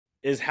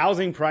Is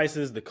housing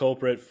prices the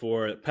culprit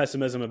for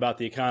pessimism about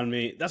the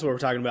economy? That's what we're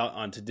talking about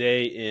on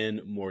Today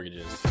in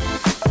Mortgages.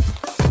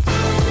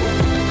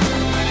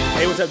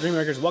 Hey, what's up,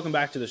 Dreammakers? Welcome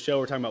back to the show.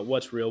 We're talking about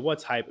what's real,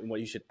 what's hype, and what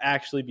you should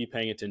actually be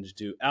paying attention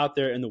to out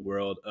there in the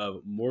world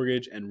of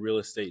mortgage and real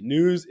estate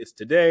news. It's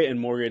Today in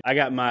Mortgage. I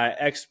got my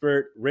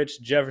expert,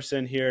 Rich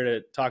Jefferson, here to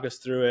talk us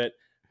through it.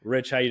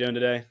 Rich, how you doing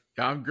today?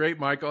 I'm great,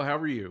 Michael. How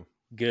are you?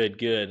 Good,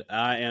 good.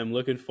 I am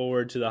looking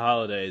forward to the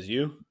holidays.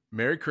 You?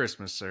 Merry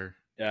Christmas, sir.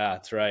 Yeah,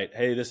 that's right.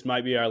 Hey, this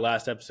might be our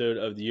last episode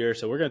of the year,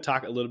 so we're going to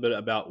talk a little bit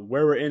about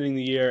where we're ending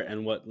the year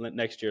and what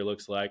next year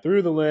looks like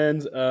through the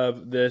lens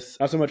of this,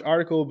 not so much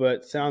article,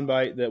 but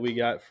soundbite that we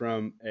got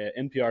from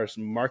NPR's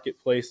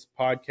Marketplace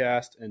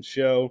podcast and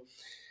show.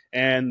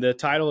 And the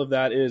title of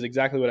that is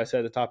exactly what I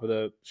said at the top of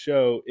the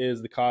show,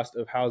 is the cost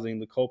of housing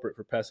the culprit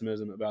for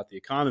pessimism about the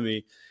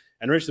economy.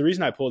 And Rich, the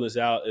reason I pulled this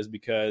out is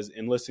because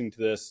in listening to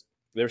this,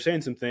 they were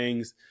saying some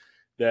things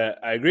that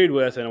I agreed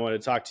with and I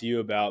wanted to talk to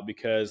you about,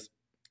 because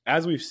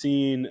as we've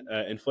seen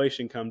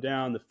inflation come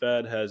down, the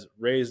Fed has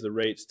raised the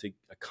rates to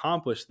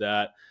accomplish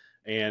that,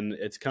 and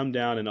it's come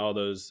down in all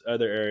those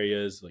other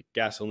areas like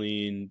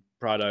gasoline,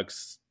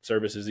 products,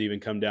 services even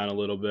come down a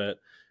little bit.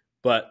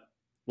 But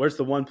where's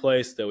the one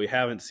place that we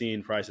haven't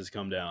seen prices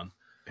come down?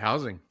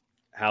 Housing.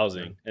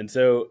 And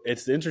so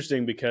it's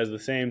interesting because the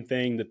same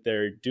thing that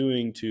they're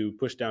doing to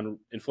push down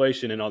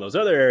inflation in all those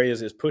other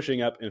areas is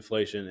pushing up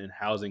inflation in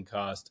housing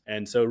cost.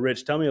 And so,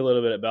 Rich, tell me a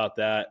little bit about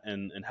that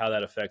and how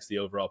that affects the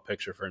overall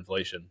picture for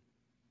inflation.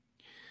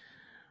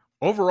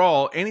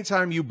 Overall,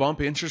 anytime you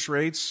bump interest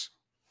rates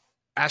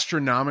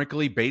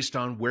astronomically based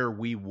on where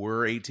we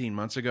were 18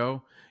 months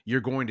ago, you're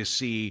going to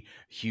see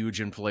huge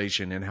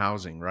inflation in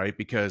housing, right?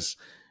 Because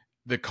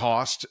the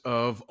cost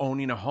of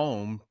owning a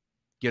home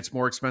gets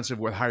more expensive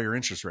with higher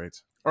interest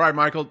rates. All right,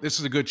 Michael, this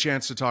is a good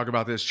chance to talk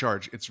about this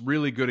chart. It's a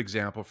really good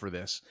example for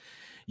this.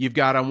 You've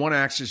got on one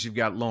axis, you've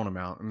got loan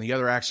amount, and the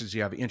other axis,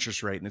 you have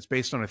interest rate, and it's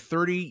based on a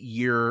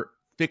 30-year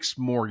fixed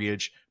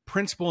mortgage,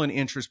 principal and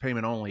interest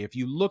payment only. If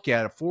you look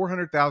at a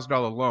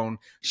 $400,000 loan,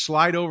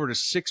 slide over to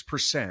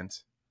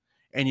 6%,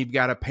 and you've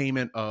got a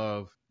payment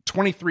of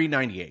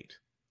 $2,398,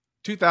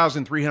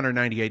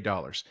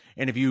 $2,398.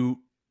 And if you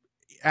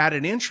add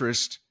an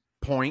interest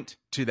point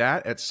to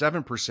that at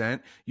 7%,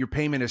 your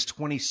payment is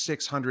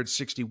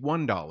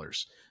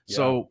 $2,661. Yeah.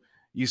 So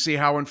you see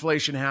how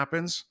inflation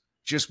happens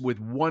just with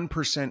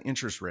 1%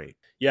 interest rate.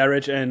 Yeah,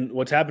 Rich. And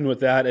what's happened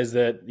with that is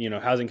that,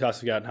 housing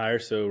costs have gotten higher.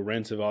 So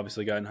rents have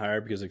obviously gotten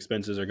higher because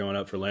expenses are going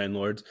up for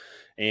landlords.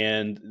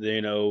 And,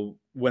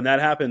 when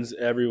that happens,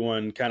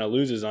 everyone kind of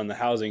loses on the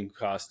housing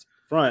cost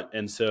front.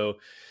 And so,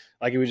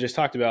 like we just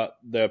talked about,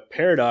 the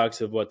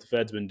paradox of what the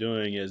Fed's been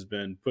doing has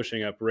been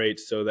pushing up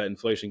rates so that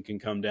inflation can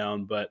come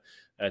down. But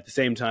at the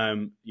same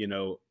time,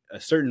 a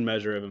certain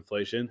measure of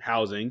inflation,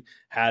 housing,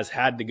 has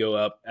had to go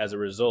up as a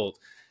result.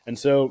 And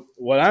so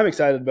what I'm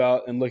excited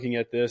about in looking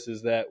at this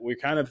is that we're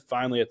kind of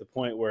finally at the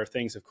point where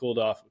things have cooled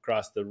off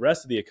across the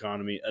rest of the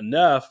economy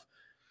enough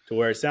to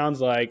where it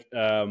sounds like,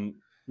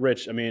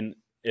 Rich,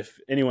 if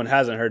anyone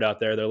hasn't heard out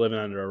there, they're living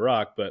under a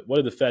rock. But what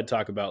did the Fed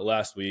talk about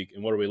last week,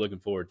 and what are we looking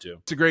forward to?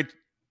 It's a great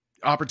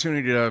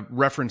opportunity to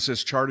reference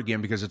this chart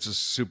again because it's a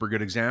super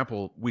good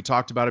example. We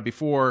talked about it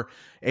before.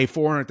 A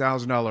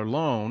 $400,000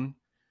 loan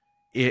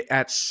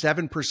at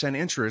 7%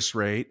 interest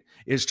rate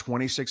is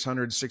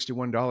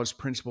 $2,661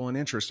 principal and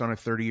interest on a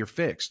 30-year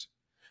fixed.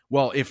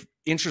 Well, if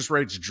interest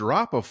rates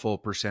drop a full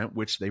percent,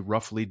 which they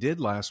roughly did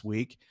last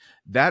week,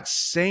 that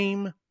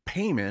same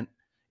payment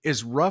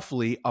is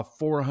roughly a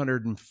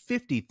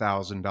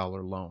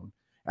 $450,000 loan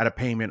at a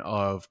payment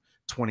of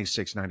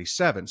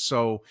 $2,697.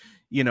 So,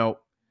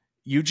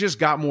 you just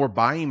got more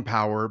buying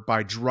power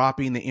by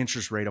dropping the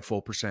interest rate a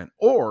full percent.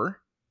 Or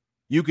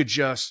you could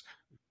just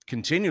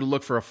continue to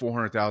look for a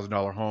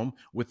 $400,000 home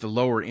with the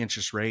lower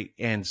interest rate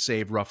and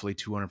save roughly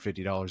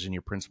 $250 in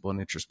your principal and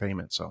interest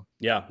payment. So,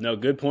 yeah, no,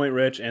 good point,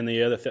 Rich. And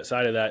the other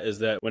side of that is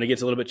that when it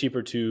gets a little bit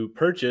cheaper to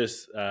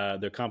purchase,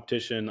 the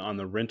competition on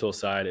the rental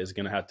side is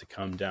going to have to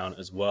come down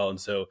as well.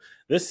 And so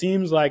this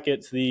seems like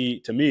to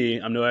me,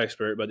 I'm no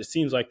expert, but it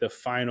seems like the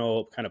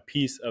final kind of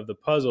piece of the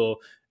puzzle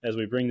as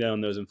we bring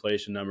down those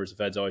inflation numbers. The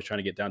Fed's always trying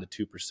to get down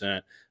to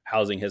 2%.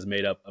 Housing has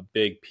made up a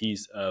big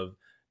piece of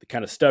the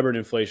kind of stubborn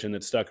inflation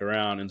that's stuck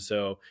around. And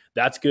so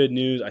that's good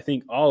news. I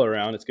think all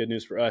around, it's good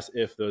news for us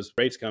if those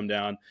rates come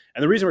down.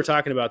 And the reason we're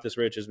talking about this,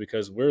 Rich, is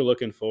because we're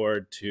looking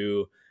forward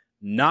to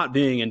not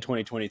being in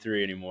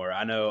 2023 anymore.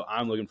 I know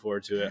I'm looking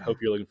forward to it. I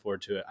hope you're looking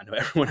forward to it. I know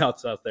everyone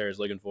else out there is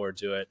looking forward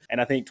to it.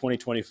 And I think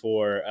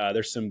 2024,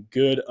 there's some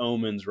good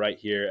omens right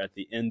here at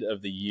the end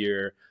of the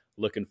year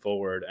looking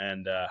forward.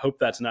 And hope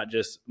that's not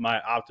just my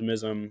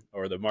optimism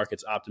or the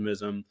market's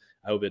optimism.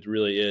 I hope it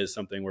really is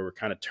something where we're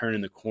kind of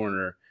turning the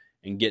corner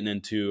and getting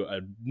into a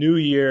new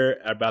year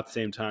at about the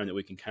same time that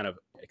we can kind of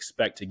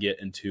expect to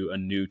get into a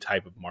new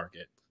type of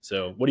market.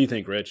 So what do you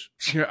think, Rich?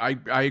 Sure,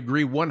 I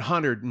agree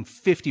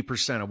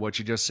 150% of what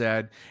you just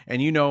said.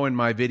 And in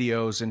my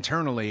videos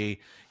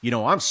internally,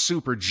 I'm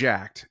super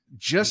jacked.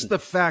 Just the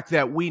fact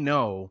that we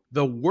know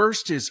the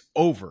worst is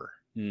over.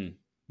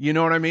 You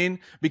know what I mean?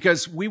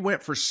 Because we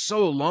went for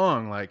so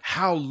long, like,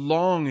 how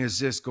long is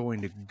this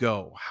going to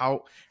go?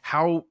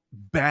 How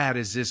bad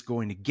is this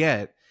going to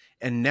get?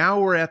 And now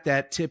we're at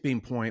that tipping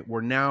point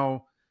where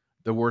now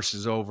the worst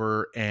is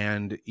over,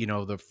 and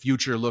the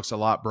future looks a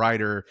lot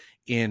brighter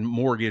in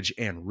mortgage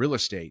and real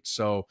estate.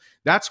 So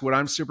that's what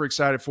I'm super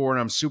excited for,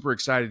 and I'm super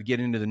excited to get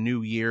into the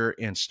new year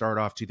and start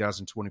off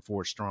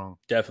 2024 strong.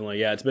 Definitely.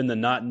 Yeah, it's been the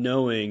not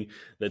knowing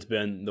that's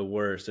been the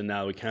worst, and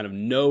now we kind of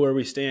know where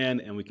we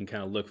stand, and we can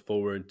kind of look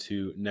forward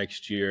to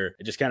next year.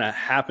 It just kind of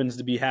happens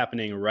to be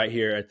happening right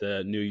here at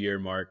the new year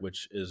mark,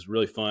 which is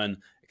really fun,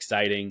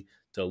 exciting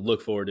to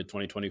look forward to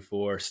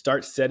 2024.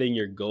 Start setting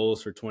your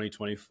goals for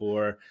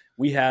 2024.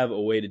 We have a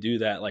way to do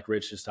that. Like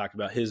Rich just talked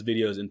about his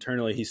videos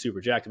internally. He's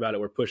super jacked about it.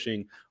 We're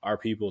pushing our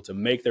people to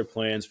make their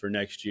plans for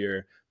next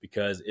year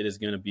because it is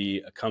going to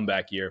be a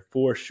comeback year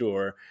for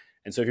sure.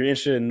 And so if you're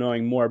interested in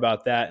knowing more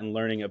about that and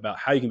learning about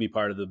how you can be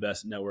part of the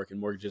best network in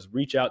mortgages,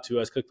 reach out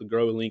to us, click the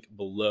grow link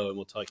below, and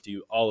we'll talk to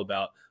you all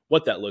about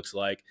what that looks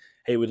like.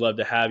 Hey, we'd love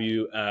to have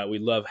you. We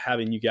love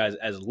having you guys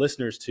as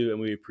listeners too, and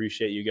we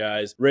appreciate you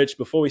guys. Rich,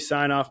 before we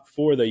sign off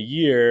for the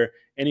year,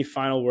 any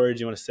final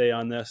words you want to say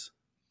on this?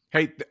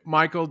 Hey,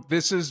 Michael,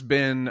 this has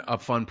been a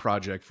fun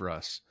project for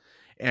us.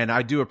 And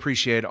I do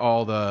appreciate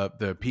all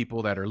the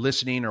people that are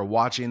listening or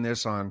watching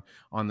this on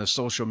the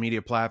social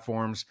media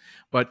platforms.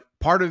 But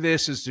part of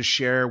this is to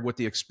share what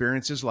the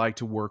experience is like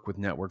to work with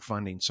network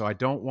funding. So I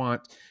don't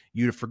want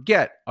you to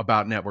forget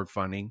about network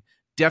funding.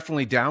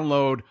 Definitely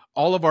download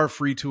all of our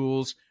free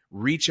tools.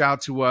 Reach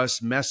out to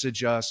us,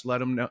 message us,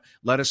 let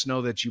us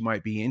know that you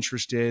might be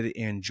interested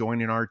in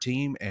joining our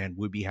team, and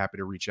we'd be happy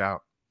to reach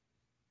out.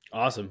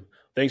 Awesome.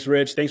 Thanks,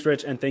 Rich.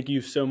 And thank you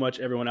so much,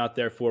 everyone out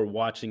there, for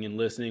watching and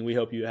listening. We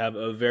hope you have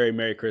a very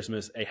Merry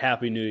Christmas, a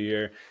Happy New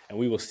Year, and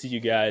we will see you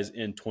guys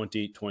in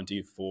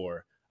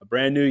 2024. A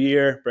brand new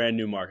year, brand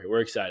new market. We're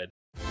excited.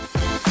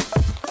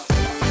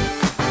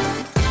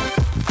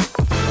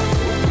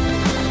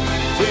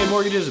 JN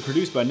Mortgages is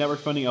produced by Network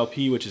Funding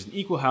LP, which is an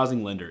equal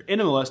housing lender,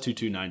 NMLS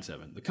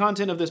 2297. The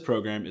content of this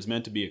program is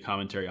meant to be a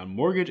commentary on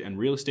mortgage and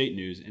real estate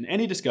news, and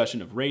any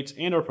discussion of rates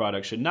and or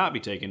products should not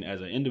be taken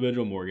as an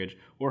individual mortgage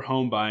or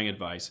home buying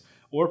advice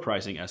or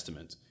pricing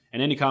estimates.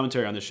 And any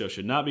commentary on this show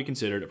should not be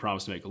considered a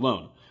promise to make a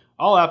loan.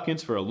 All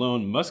applicants for a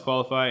loan must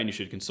qualify, and you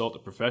should consult a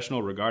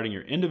professional regarding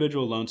your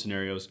individual loan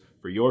scenarios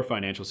for your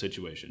financial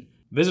situation.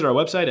 Visit our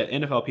website at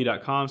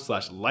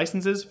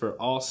nflp.com/licenses for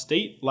all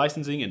state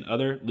licensing and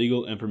other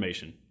legal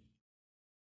information.